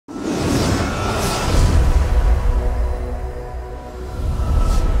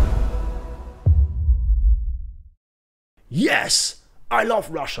yes, I love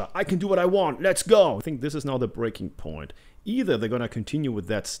Russia, I can do what I want, let's go. I think this is now the breaking point. Either they're gonna continue with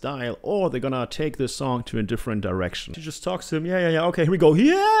that style or they're gonna take this song to a different direction. She just talks to him, yeah, okay, here we go,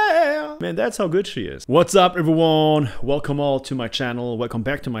 yeah! Man, that's how good she is. What's up, everyone? Welcome all to my channel. Welcome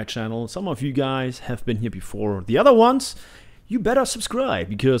back to my channel. Some of you guys have been here before. The other ones, you better subscribe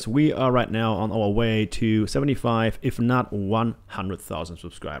because we are right now on our way to 75, if not 100,000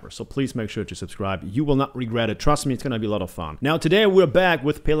 subscribers. So please make sure to subscribe. You will not regret it. Trust me, it's gonna be a lot of fun. Now today we're back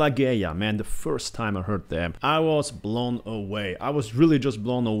with Pelageya. Man, the first time I heard them, I was blown away. I was really just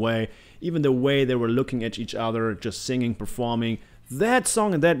blown away. Even the way they were looking at each other, just singing, performing. That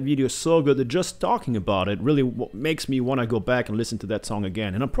song and that video is so good that just talking about it really makes me want to go back and listen to that song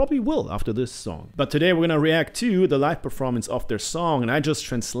again. And I probably will after this song. But today we're going to react to the live performance of their song. And I just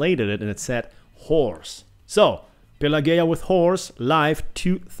translated it and it said Horse. So, Pelageya with Horse, live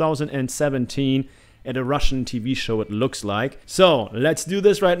 2017 at a Russian TV show it looks like. So, let's do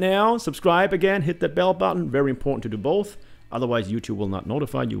this right now. Subscribe again, hit that bell button. Very important to do both. Otherwise, YouTube will not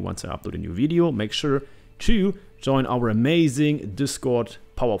notify you once I upload a new video. Make sure to join our amazing Discord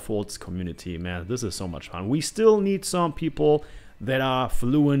Powerfolds community. Man, this is so much fun. We still need some people that are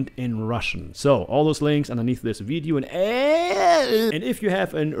fluent in Russian. So all those links underneath this video. And if you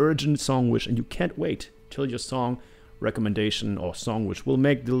have an urgent song wish and you can't wait till your song recommendation or song wish will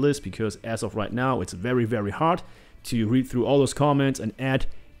make the list, because as of right now it's very, very hard to read through all those comments and add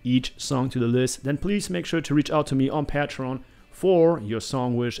each song to the list, then please make sure to reach out to me on Patreon for your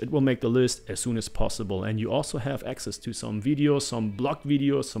song wish. It will make the list as soon as possible. And you also have access to some videos, some blocked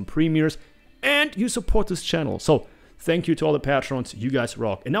videos, some premieres, and you support this channel. So thank you to all the patrons. You guys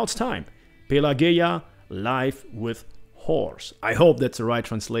rock. And now it's time. Pelageya live with Horse. I hope that's the right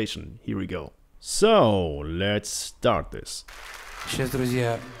translation. Here we go. So let's start this. Сейчас,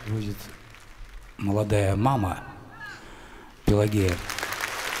 друзья, будет молодая мама Пелагея.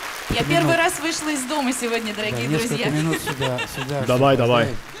 Я первый раз вышла из дома сегодня, дорогие друзья. Минут сюда, давай.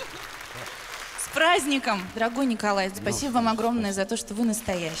 С праздником, дорогой Николай. Спасибо вам огромное за то, что вы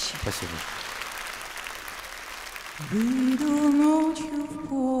настоящий. Спасибо. Выйду ночью в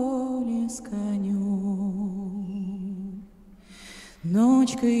поле с конем,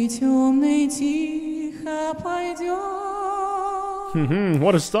 ночкой темной тихо пойдем.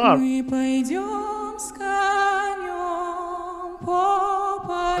 What a start. Мы пойдем с конем по.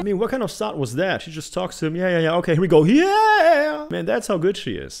 I mean, what kind of start was that? She just talks to him, yeah, okay, here we go, yeah! Man, that's how good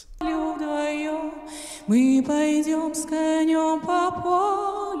she is. Мы пойдем с конем по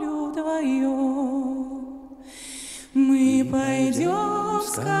полю вдвоем. Мы пойдем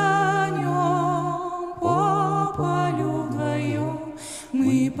с конем по полю вдвоем.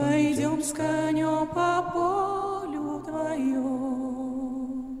 Мы пойдем с конем по полю вдвоем.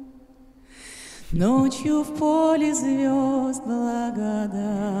 Ночью в поле звезд благодать,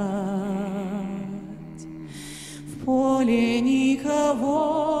 в поле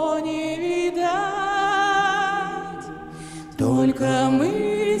никого не видать, только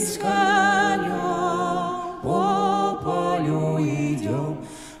мы с конем по полю идем,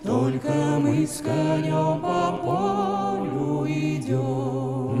 только мы с конем по полю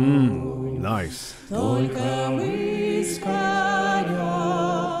идем. Nice. Только мы с конем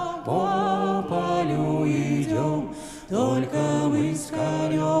по полю идем, только мы с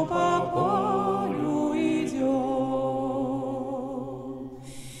конем по полю идем.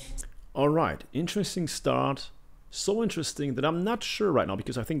 All right, interesting start. So interesting that I'm not sure right now,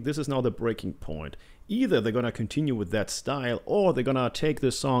 because I think this is now the breaking point. Either they're gonna continue with that style or they're gonna take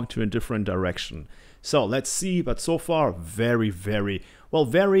this song to a different direction. So let's see, but so far very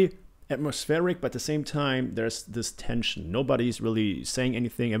atmospheric, but at the same time there's this tension. Nobody's really saying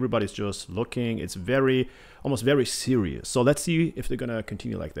anything, everybody's just looking. It's almost very serious. So let's see if they're gonna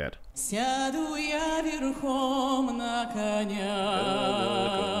continue like that. Сяду я верхом на коня,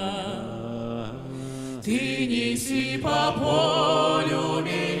 ты неси по полю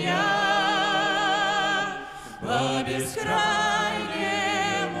меня по бескрайнему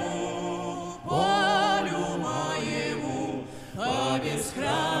полю моему, по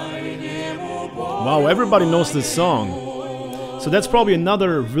бескрайнему полю. Wow, everybody knows this song. So that's probably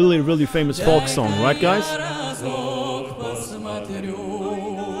another really famous folk song, right guys?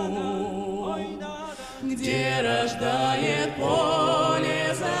 Где рождает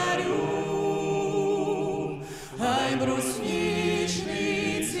поле зарю, ай,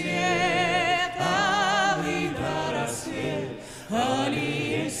 брусничный цвет, алый до рассвет,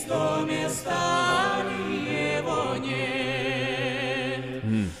 али есть то место, али его нет.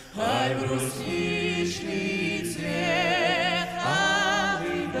 Ай, брусничный цвет,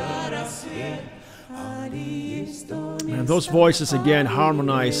 алый до рассвет, али есть то место. And those voices again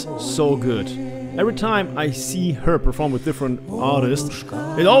harmonize so good. Every time I see her perform with different artists,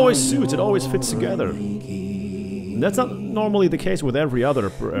 it always suits, it always fits together. And that's not normally the case with every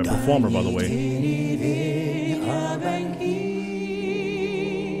other performer, by the way.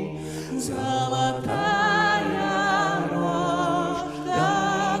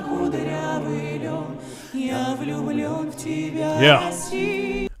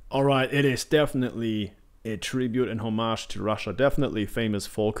 Yeah. Alright, it is definitely a tribute and homage to Russia. Definitely famous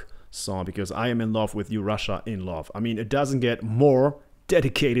folk song, because I am in love with you, Russia, in love. I mean, it doesn't get more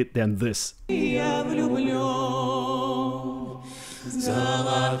dedicated than this.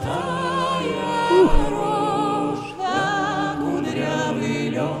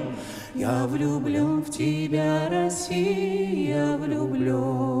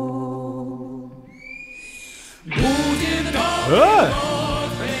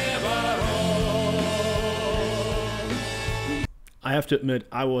 I have to admit,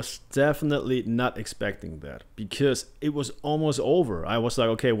 I was definitely not expecting that, because it was almost over. I was like,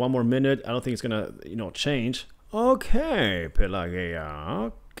 okay, one more minute. I don't think it's gonna, change. Okay,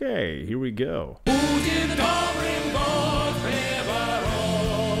 Pelageya. Okay, here we go.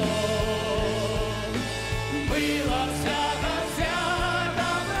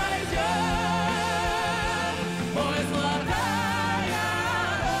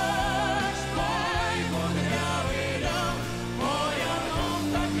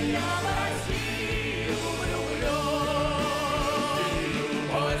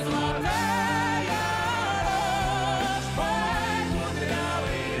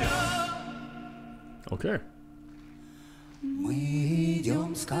 Okay. Мы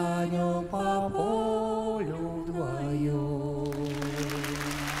идем с конем по полю вдвоем.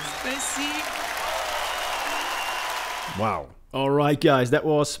 Wow. Alright guys, that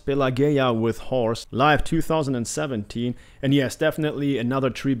was Pelageya with Horse, live 2017. And yes, definitely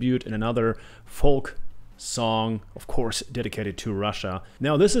another tribute and another folk song, of course, dedicated to Russia.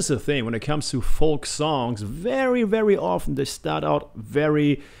 Now this is the thing, when it comes to folk songs, very, very often they start out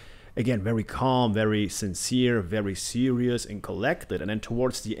very calm, very sincere, very serious and collected. And then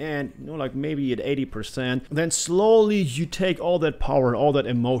towards the end, like maybe at 80%, then slowly you take all that power, all that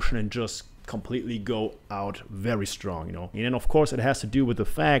emotion and just completely go out very strong, And then of course it has to do with the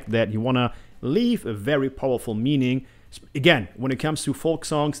fact that you want to leave a very powerful meaning. Again, when it comes to folk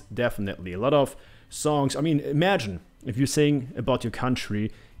songs, definitely a lot of songs. I mean, imagine if you sing about your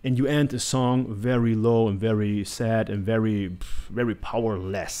country and you end the song very low and very sad and very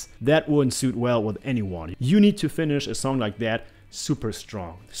powerless. That wouldn't suit well with anyone. You need to finish a song like that super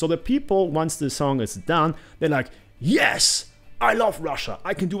strong. So the people, once the song is done, they're like, yes, I love Russia.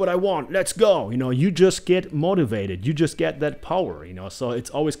 I can do what I want. Let's go. You just get motivated. You just get that power, So it's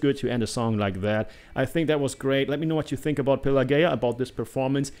always good to end a song like that. I think that was great. Let me know what you think about Pelageya, about this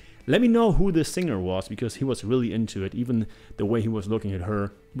performance. Let me know who the singer was, because he was really into it. Even the way he was looking at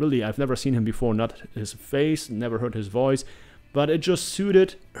her. Really, I've never seen him before. Not his face, never heard his voice. But it just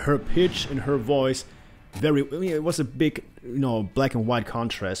suited her pitch and her voice very. I mean, it was a big, black and white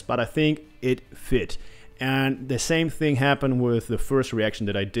contrast. But I think it fit. And the same thing happened with the first reaction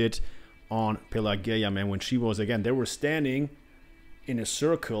that I did on Pelageya, man. When she was, again, they were standing in a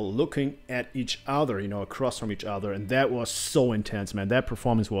circle looking at each other, across from each other. And that was so intense, man. That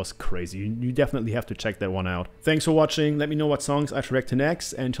performance was crazy. You definitely have to check that one out. Thanks for watching. Let me know what songs I should react to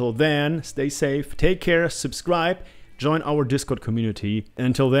next. Until then, stay safe, take care, subscribe, join our Discord community.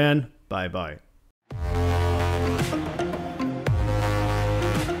 Until then, bye-bye.